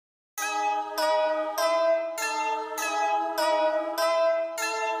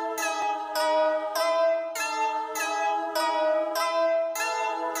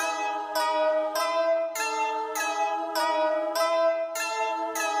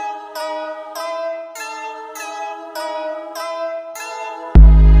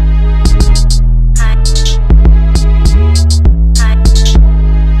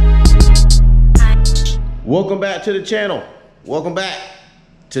Welcome back to the channel. Welcome back.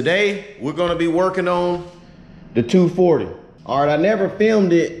 Today we're going to be working on the 240. All right, I never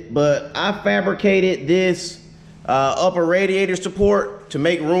filmed it, but I fabricated this upper radiator support to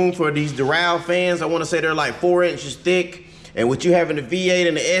make room for these Doral fans. I want to say they're like 4 inches thick, and with you having the V8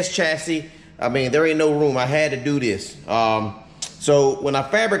 and the S chassis, I mean, there ain't no room. I had to do this. So when I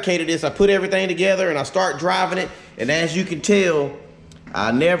fabricated this, I put everything together and I start driving it, and as you can tell,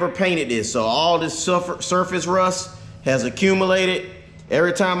 I never painted this, so all this surface rust has accumulated.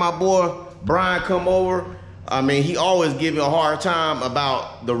 Every time my boy Brian come over, I mean, he always give me a hard time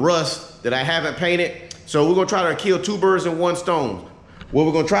about the rust that I haven't painted. So we're gonna try to kill 2 birds in 1 stone. What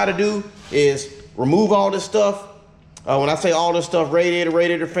we're gonna try to do is remove all this stuff. When I say all this stuff,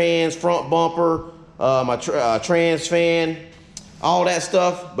 radiator fans, front bumper, my trans fan, all that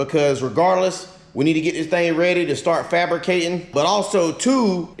stuff, because regardless, we need to get this thing ready to start fabricating. But also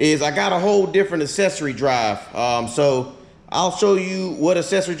too, is I got a whole different accessory drive. So I'll show you what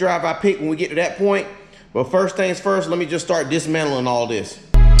accessory drive I picked when we get to that point. But first things first, let me just start dismantling all this.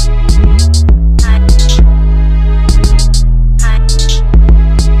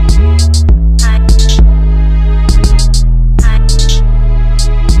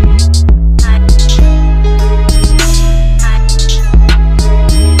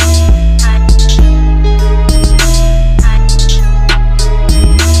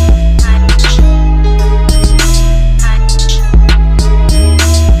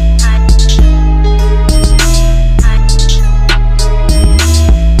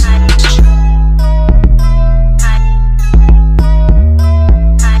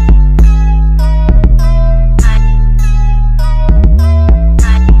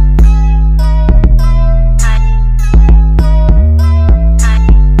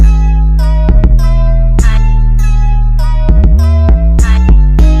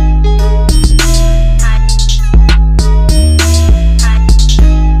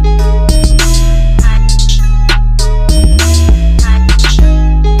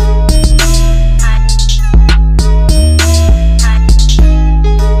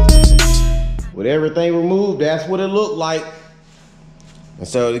 Everything removed, that's what it looked like. And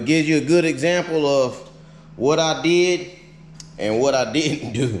so it gives you a good example of what I did and what I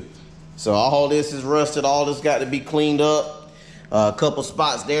didn't do. So all this is rusted, all this got to be cleaned up. A couple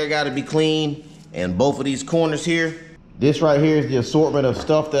spots there got to be cleaned, and both of these corners here. This right here is the assortment of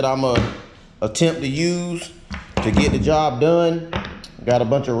stuff that I'm gonna attempt to use to get the job done. Got a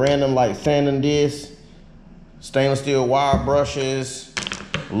bunch of random like sanding discs, stainless steel wire brushes,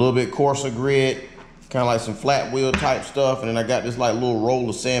 a little bit coarser grit, kind of like some flat wheel type stuff, and then I got this like little roll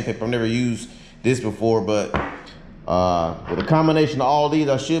of sandpaper. I've never used this before, but with a combination of all these,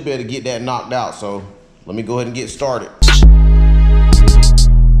 I should be able to get that knocked out. So let me go ahead and get started.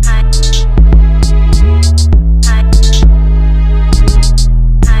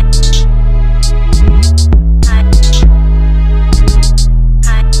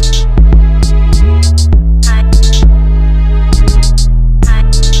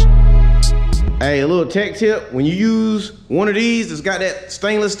 Hey, a little tech tip, when you use one of these that's got that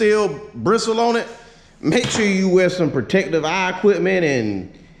stainless steel bristle on it, make sure you wear some protective eye equipment,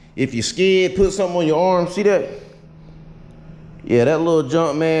 and if you're scared, put something on your arm. See that? Yeah, that little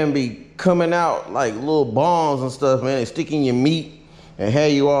junk, man, be coming out like little bombs and stuff, man. They stick in your meat and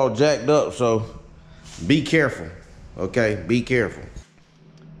have you all jacked up, so be careful, okay? Be careful.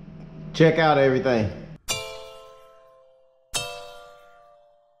 Check out everything.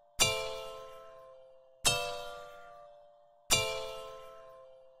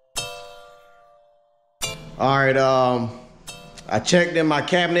 All right, I checked in my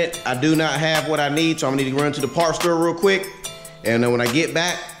cabinet. I do not have what I need, so I'm gonna need to run to the parts store real quick. And then when I get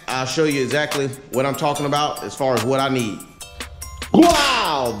back, I'll show you exactly what I'm talking about as far as what I need.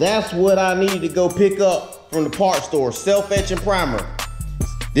 Wow, that's what I need to go pick up from the parts store, Self-Etching Primer.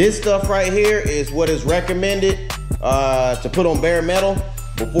 This stuff right here is what is recommended to put on bare metal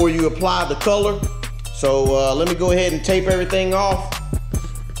before you apply the color. So let me go ahead and tape everything off,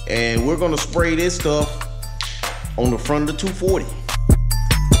 and we're gonna spray this stuff on the front of the 240.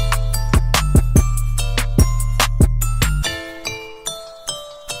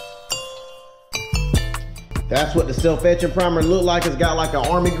 That's what the Self-Etching Primer look like. It's got like an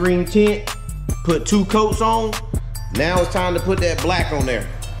army green tint. Put 2 coats on. Now it's time to put that black on there.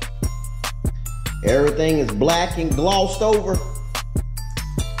 Everything is black and glossed over.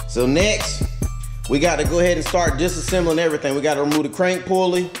 So next, we got to go ahead and start disassembling everything. We got to remove the crank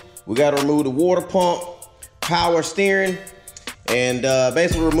pulley. We got to remove the water pump, power steering, and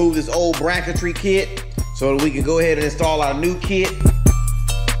basically remove this old bracketry kit so that we can go ahead and install our new kit.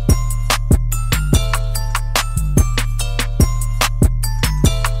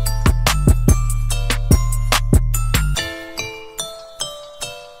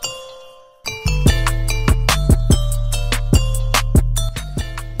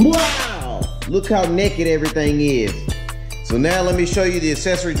 look how naked everything is. So now let me show you the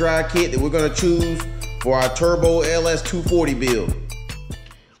accessory drive kit that we're gonna choose for our Turbo LS 240 build.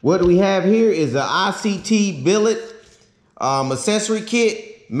 What we have here is the ICT Billet accessory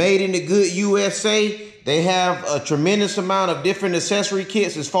kit made in the good USA. They have a tremendous amount of different accessory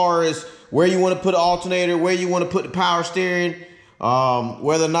kits as far as where you want to put an alternator, where you want to put the power steering,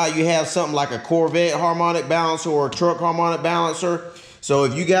 whether or not you have something like a Corvette harmonic balancer or a truck harmonic balancer. So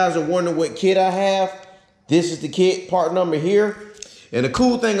if you guys are wondering what kit I have, this is the kit, part number here. And the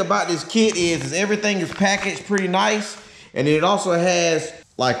cool thing about this kit is everything is packaged pretty nice. And it also has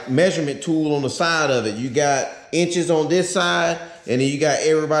like measurement tool on the side of it. You got inches on this side, and then you got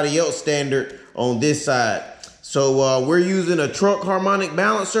everybody else standard on this side. So we're using a truck harmonic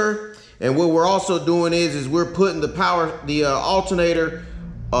balancer, and what we're also doing is we're putting the alternator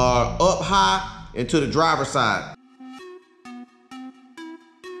up high into the driver's side.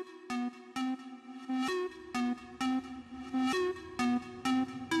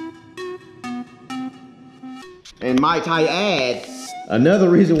 And might I add, another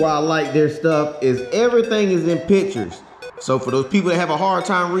reason why I like their stuff is everything is in pictures. So for those people that have a hard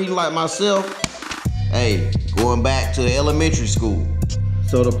time reading like myself, hey, going back to elementary school.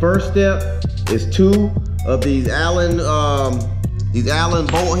 So the first step is 2 of these Allen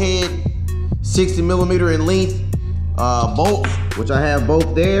bolt head, 60 millimeter in length bolts, which I have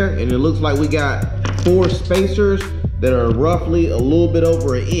both there. And it looks like we got 4 spacers that are roughly a little bit over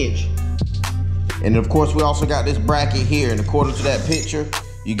 1 inch. And of course, we also got this bracket here. And according to that picture,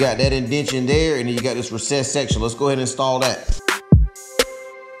 you got that indentation there, and then you got this recessed section. Let's go ahead and install that.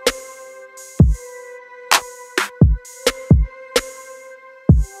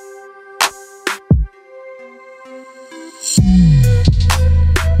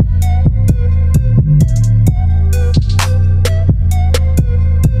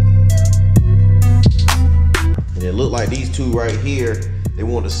 And it looked like these 2 right here, they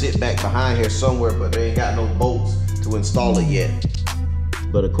want to sit back behind here somewhere, but they ain't got no bolts to install it yet.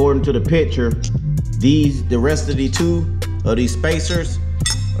 But according to the picture, the rest of the 2 of these spacers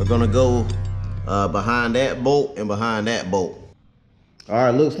are gonna go behind that bolt and behind that bolt. All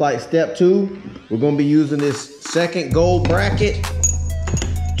right, looks like step 2, we're gonna be using this second gold bracket,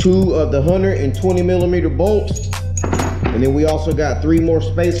 2 of the 120 millimeter bolts. And then we also got 3 more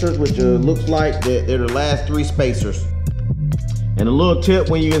spacers, which looks like they're the last 3 spacers. And a little tip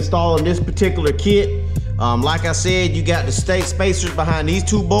when you're installing this particular kit, like I said, you got the spacers behind these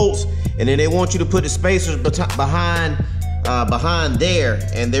 2 bolts, and then they want you to put the spacers behind there,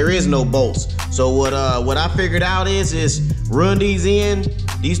 and there is no bolts. So what I figured out is run these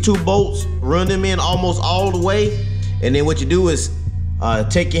 2 bolts, run them in almost all the way, and then what you do is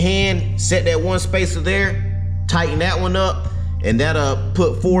take your hand, set that 1 spacer there, tighten that one up, and that'll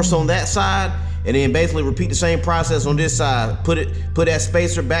put force on that side. And then basically repeat the same process on this side. Put that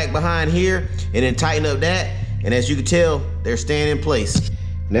spacer back behind here, and then tighten up that. And as you can tell, they're staying in place.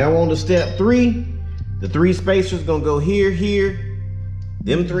 Now on to step 3. The 3 spacers gonna go here,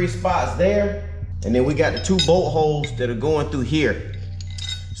 them 3 spots there, and then we got the 2 bolt holes that are going through here.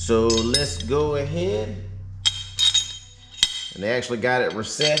 So let's go ahead. And they actually got it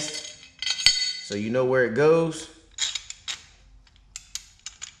recessed, so you know where it goes.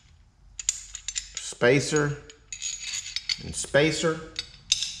 Spacer and spacer.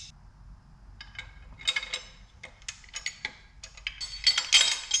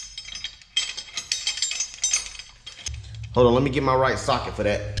 Hold on, let me get my right socket for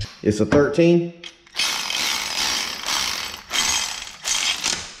that. It's a 13.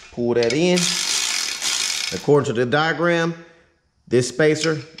 Pull that in. According to the diagram, this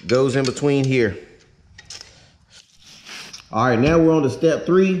spacer goes in between here. All right, now we're on to step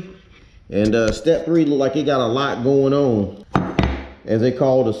 3. And step 3 look like it got a lot going on. As they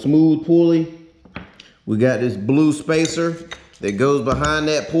call the smooth pulley. We got this blue spacer that goes behind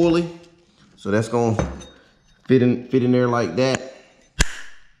that pulley. So that's gonna fit in there like that.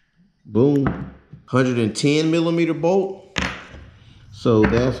 Boom. 110 millimeter bolt. So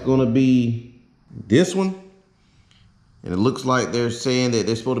that's gonna be this one. And it looks like they're saying that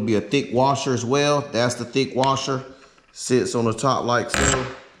there's supposed to be a thick washer as well. That's the thick washer. Sits on the top like so.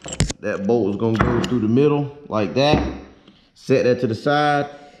 That bolt is gonna go through the middle like that. Set that to the side.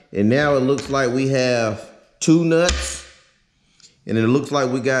 And now it looks like we have 2 nuts. And it looks like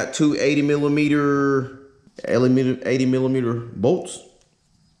we got 2 80 millimeter bolts.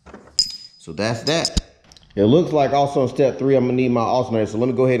 So that's that. It looks like also in step 3, I'm gonna need my alternator. So let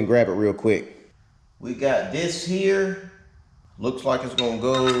me go ahead and grab it real quick. We got this here. Looks like it's gonna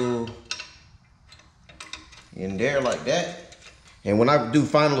go in there like that. And when I do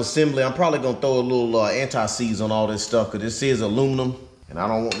final assembly, I'm probably gonna throw a little anti-seize on all this stuff, because this is aluminum and I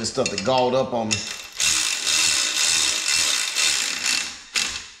don't want this stuff to galled up on me.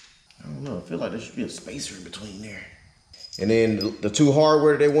 I don't know, I feel like there should be a spacer in between there. And then the two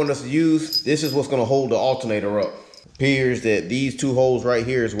hardware they want us to use, this is what's gonna hold the alternator up. It appears that these two holes right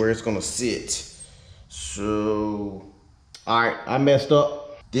here is where it's gonna sit. So, all right, I messed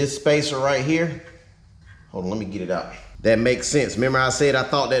up. This spacer right here, hold on, let me get it out. That makes sense. Remember I said I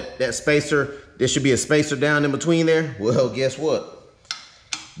thought that spacer, there should be a spacer down in between there? Well, guess what?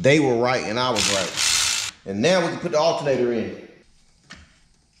 They were right and I was right. And now we can put the alternator in.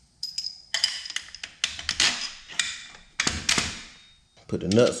 Put the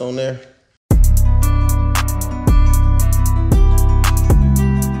nuts on there.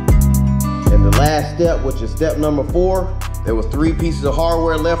 And the last step, which is step number 4, there were 3 pieces of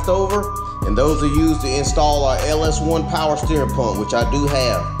hardware left over, and those are used to install our LS1 power steering pump, which I do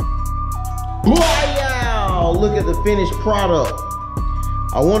have. Wow! Look at the finished product.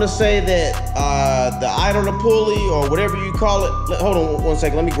 I want to say that the idler pulley, or whatever you call it, hold on one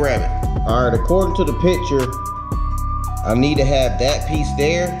second, let me grab it. All right, according to the picture, I need to have that piece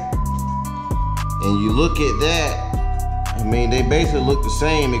there. And you look at that, I mean, they basically look the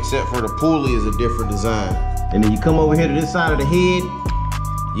same, except for the pulley is a different design. And then you come over here to this side of the head,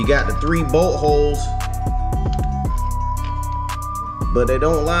 you got the 3 bolt holes, but they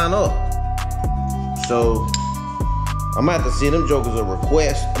don't line up. So I'm gonna have to send them jokers a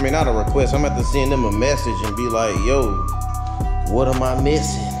request. I mean, not a request, I'm gonna have to send them a message and be like, yo, what am I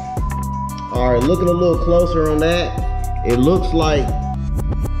missing? All right, looking a little closer on that, it looks like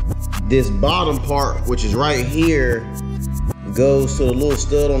this bottom part, which is right here, goes to the little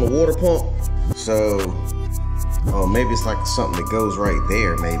stud on the water pump. So, oh, maybe it's like something that goes right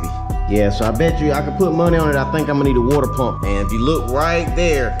there, maybe. Yeah, so I bet you I could put money on it. I think I'm gonna need a water pump. And if you look right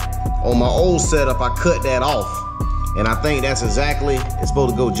there, on my old setup, I cut that off. And I think that's exactly, it's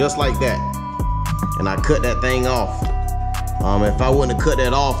supposed to go just like that. And I cut that thing off. If I wouldn't have cut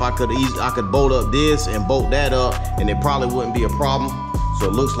that off, I could bolt up this and bolt that up, and it probably wouldn't be a problem. So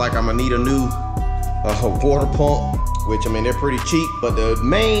it looks like I'm gonna need a new water pump, which, I mean, they're pretty cheap. But the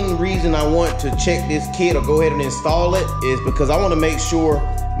main reason I want to check this kit or go ahead and install it is because I want to make sure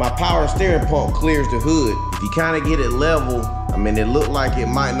my power steering pump clears the hood. If you kind of get it level, I mean, it looked like it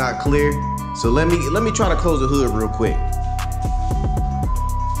might not clear. So let me try to close the hood real quick.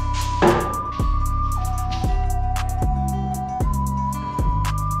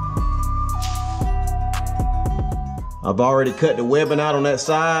 I've already cut the webbing out on that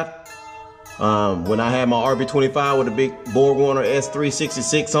side. When I had my RB25 with a big BorgWarner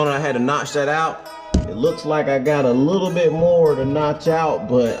S366 on it, I had to notch that out. It looks like I got a little bit more to notch out,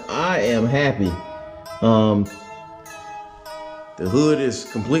 but I am happy. The hood is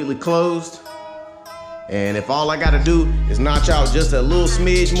completely closed. And if all I gotta do is notch out just a little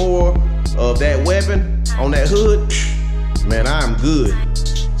smidge more of that webbing on that hood, man, I'm good.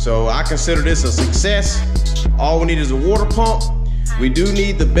 So I consider this a success. All we need is a water pump. We do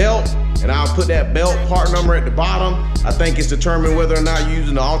need the belt, and I'll put that belt part number at the bottom. I think it's determined whether or not you're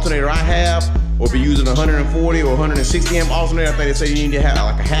using the alternator I have, or if you're using a 140 or 160 amp alternator. I think they say you need to have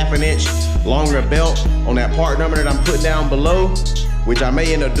like a ½ an inch longer belt on that part number that I'm putting down below, which I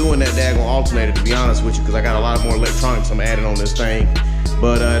may end up doing that daggone alternator, to be honest with you, because I got a lot more electronics I'm adding on this thing.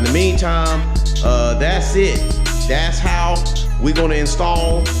 But in the meantime, that's it. That's how we're gonna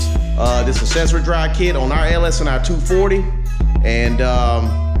install this accessory drive kit on our LS and our 240. And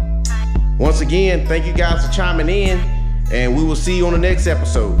once again, thank you guys for chiming in, and we will see you on the next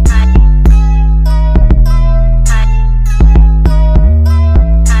episode.